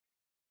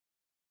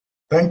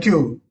Thank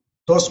you,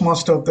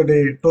 Toastmaster of the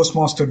Day,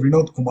 Toastmaster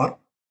Vinod Kumar.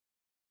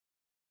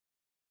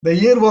 The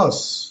year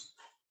was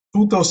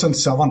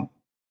 2007,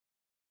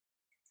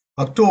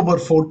 October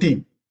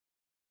 14.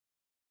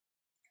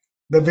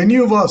 The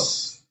venue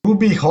was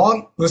Ruby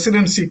Hall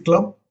Residency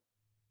Club,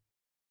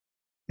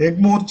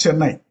 Egmore,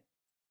 Chennai.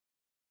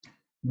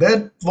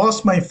 That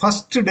was my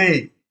first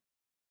day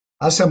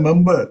as a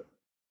member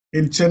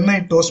in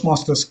Chennai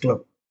Toastmasters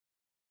Club.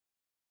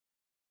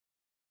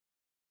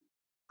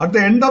 At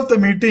the end of the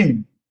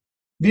meeting,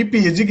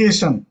 VP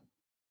Education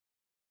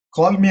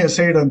called me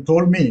aside and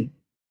told me,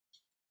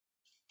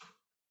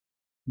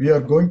 we are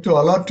going to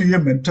allot you a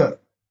mentor.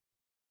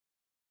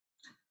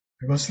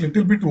 I was a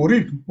little bit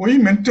worried. Why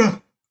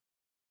mentor?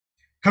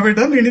 Have I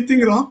done anything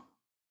wrong?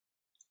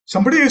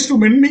 Somebody has to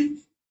mend me.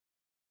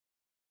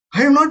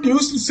 I have not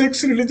used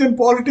sex, religion,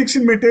 politics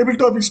in my table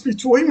topic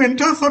speech. Why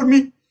mentor for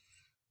me?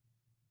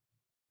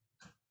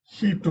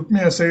 He took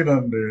me aside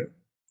and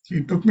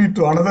he took me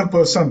to another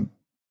person.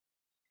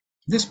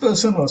 This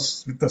person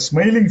was with a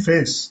smiling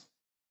face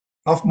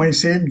of my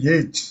same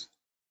age.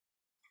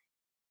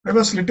 I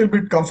was a little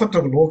bit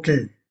comfortable.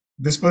 Okay,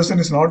 this person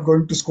is not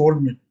going to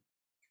scold me.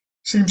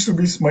 Seems to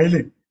be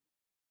smiling.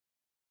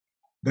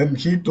 Then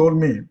he told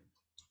me,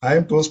 I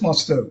am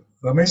Toastmaster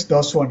Ramesh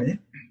Daswani.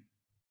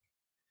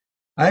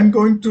 I am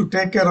going to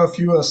take care of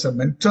you as a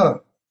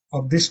mentor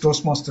of this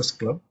Toastmasters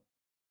Club.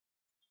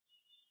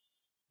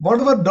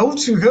 Whatever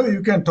doubts you have,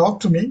 you can talk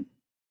to me.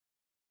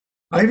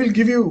 I will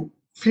give you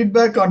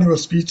feedback on your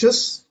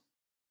speeches.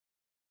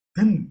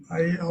 Then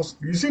I asked,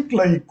 is it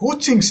like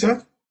coaching,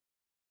 sir?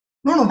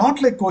 No,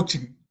 not like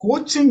coaching.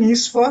 Coaching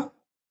is for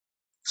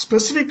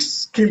specific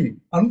skill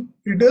and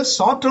it has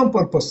short-term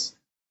purpose.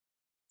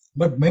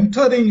 But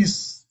mentoring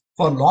is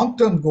for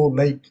long-term goal,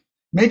 like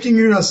making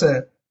you as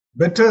a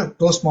better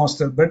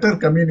Toastmaster, better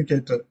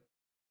communicator.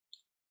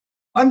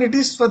 And it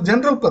is for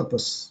general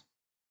purpose.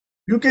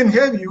 You can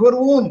have your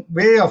own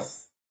way of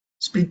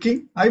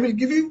speaking. I will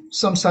give you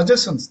some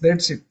suggestions.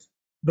 That's it.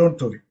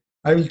 Don't worry.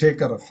 I will take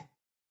care of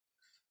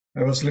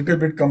you. I was a little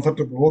bit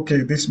comfortable.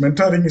 Okay, this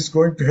mentoring is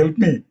going to help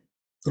me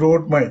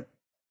throughout my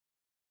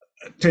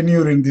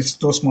tenure in this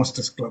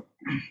Toastmasters Club.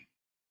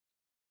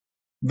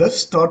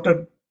 Thus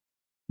started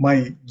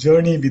my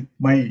journey with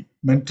my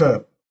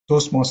mentor,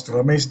 Toastmaster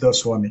Ramesh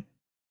Daswani.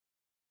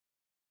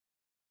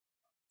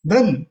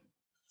 Then,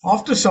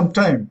 after some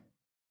time,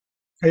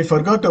 I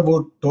forgot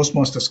about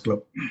Toastmasters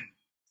Club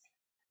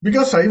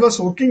because I was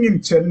working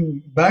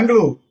in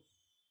Bangalore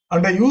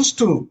and I used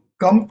to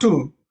come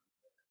to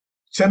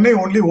Chennai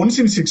only once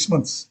in 6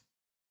 months.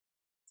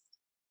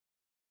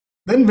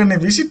 Then when I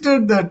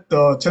visited that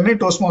Chennai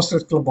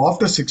Toastmasters Club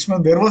after 6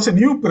 months, there was a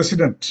new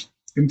president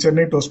in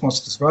Chennai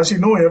Toastmasters. As you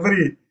know,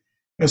 every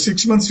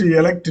 6 months we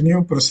elect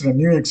new president,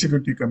 new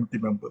executive committee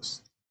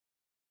members.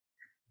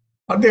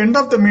 At the end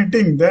of the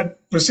meeting,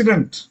 that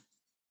president,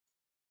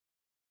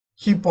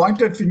 he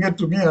pointed finger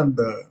to me and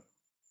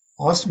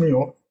asked me,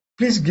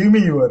 please give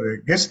me your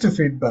guest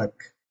feedback.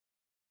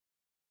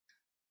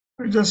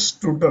 I just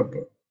stood up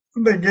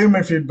and I gave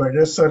my feedback.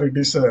 Yes, sir,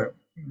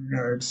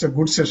 it's a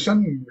good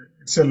session.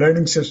 It's a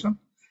learning session.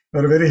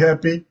 We're very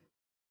happy.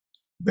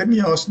 Then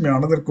he asked me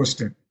another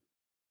question.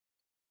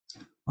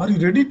 Are you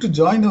ready to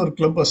join our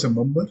club as a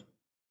member?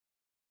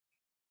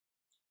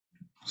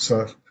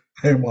 Sir,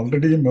 I am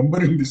already a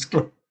member in this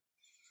club.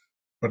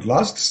 But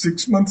last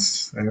 6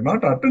 months, I have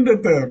not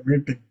attended the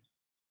meeting.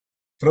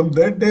 From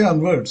that day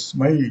onwards,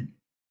 my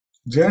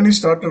journey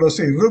started as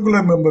an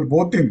irregular member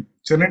both in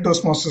Chennai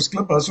Toastmasters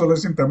Club as well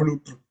as in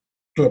Tamilootru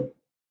Club.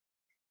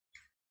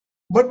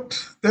 But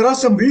there are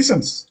some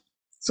reasons,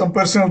 some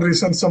personal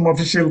reasons, some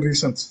official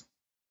reasons.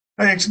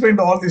 I explained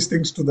all these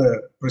things to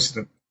the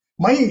president.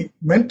 My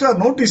mentor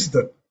noticed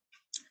that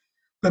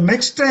the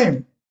next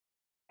time,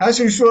 as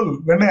usual,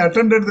 when I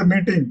attended the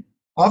meeting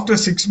after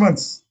 6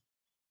 months,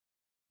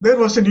 there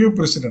was a new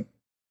president.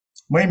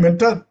 My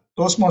mentor,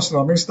 Toastmaster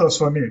Ramesh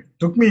Daswani,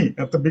 took me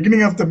at the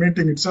beginning of the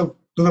meeting itself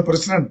to the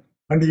president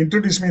and he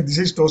introduced me. This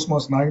is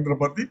Toastmaster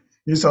Nagendrapati.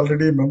 He is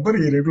already a member.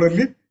 He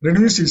regularly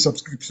renews his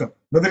subscription.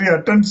 Whether he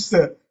attends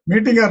the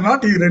meeting or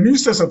not, he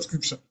renews the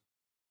subscription.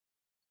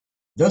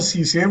 Thus,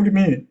 he saved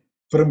me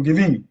from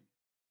giving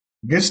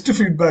guest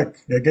feedback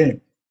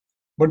again,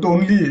 but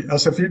only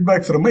as a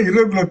feedback from my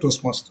irregular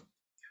Toastmaster.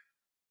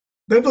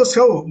 That was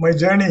how my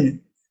journey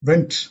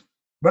went.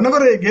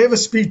 Whenever I gave a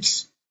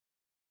speech,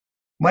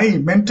 my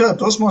mentor,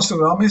 Toastmaster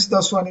Ramesh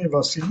Daswani,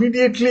 was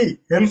immediately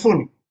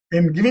helpful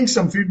in giving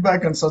some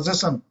feedback and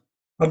suggestion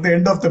at the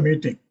end of the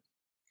meeting.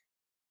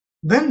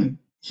 Then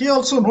he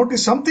also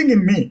noticed something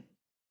in me.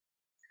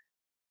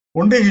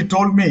 One day he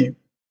told me,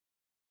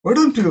 why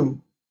don't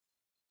you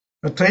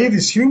try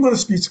this humor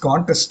speech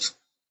contest?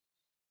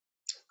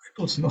 I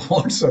told him,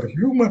 no, sir,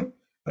 humor?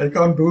 I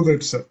can't do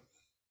that, sir.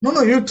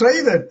 No, you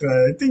try that.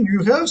 I think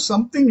you have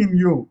something in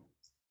you.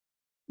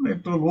 I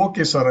told,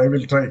 okay, sir, I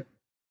will try.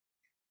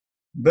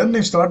 Then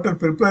I started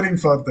preparing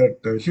for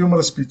that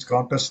humor speech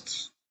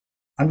contest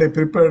and I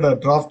prepared a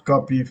draft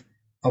copy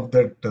of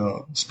that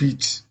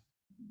speech,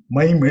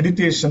 my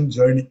meditation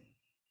journey.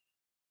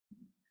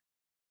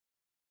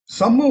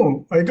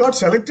 Somehow I got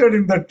selected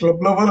in that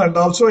club level, and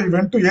also I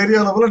went to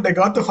area level and I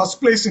got the first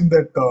place in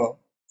that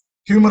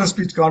humorous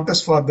speech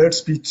contest for that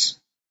speech.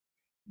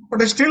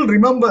 But I still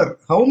remember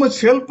how much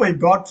help I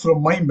got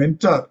from my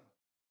mentor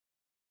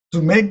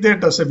to make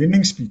that as a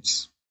winning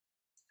speech.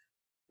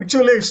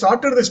 Actually, I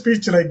started the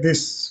speech like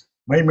this,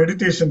 my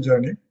meditation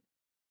journey.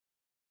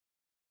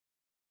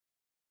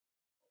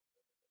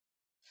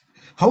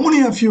 How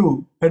many of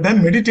you have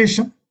done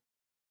meditation?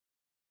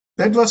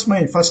 That was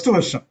my first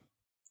version.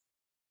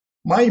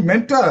 My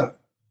mentor,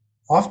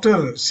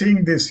 after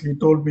seeing this, he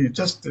told me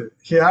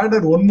he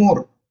added one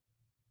more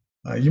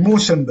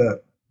emotion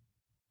there,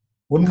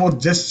 one more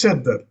gesture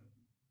there.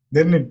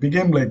 Then it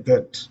became like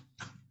that.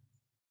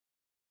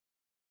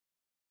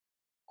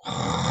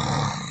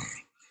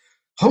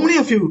 How many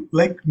of you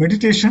like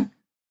meditation?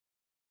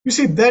 You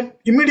see,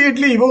 that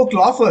immediately evoked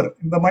laughter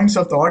in the minds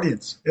of the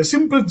audience. A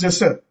simple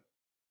gesture.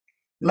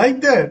 Like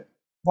that,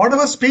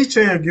 whatever speech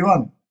I have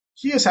given,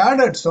 he has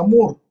added some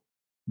more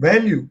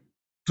value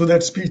to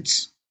that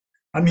speech.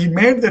 And he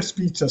made that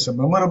speech as a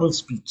memorable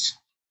speech.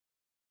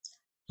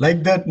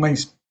 Like that, my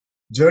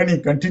journey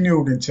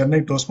continued in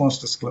Chennai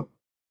Toastmasters Club.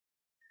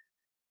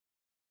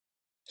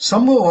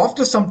 Somehow,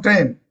 after some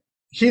time,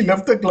 he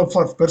left the club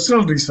for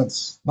personal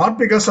reasons, not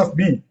because of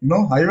me.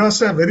 I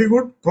was a very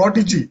good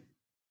prodigy.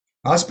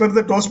 As per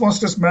the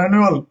Toastmasters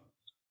manual,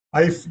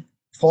 I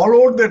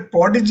followed that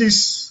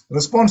prodigy's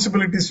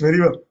responsibilities very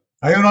well.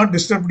 I have not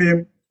disturbed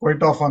him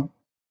quite often.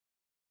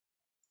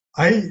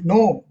 I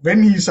know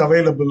when he is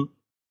available,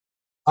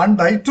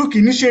 and I took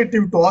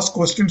initiative to ask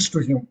questions to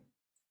him,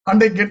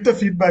 and I get the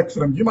feedback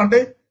from him, and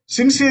I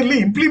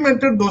sincerely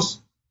implemented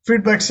those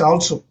feedbacks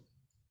also.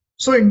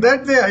 So in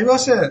that way, I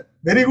was a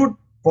very good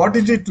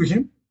prodigy to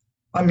him,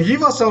 and he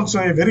was also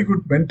a very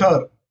good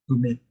mentor to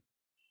me.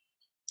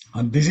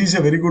 And this is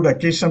a very good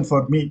occasion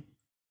for me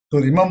to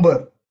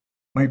remember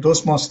my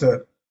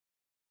Toastmaster,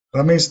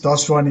 Ramesh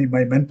Daswani,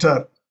 my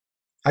mentor.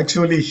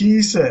 Actually, he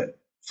is a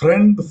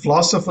friend,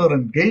 philosopher,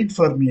 and guide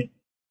for me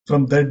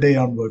from that day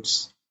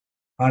onwards.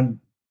 And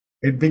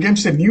it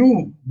becomes a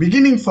new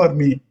beginning for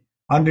me,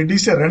 and it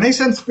is a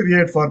renaissance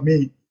period for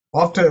me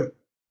after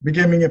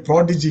becoming a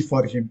prodigy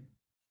for him.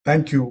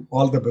 Thank you.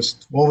 All the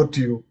best. Over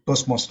to you,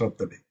 Toastmaster of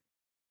the Day.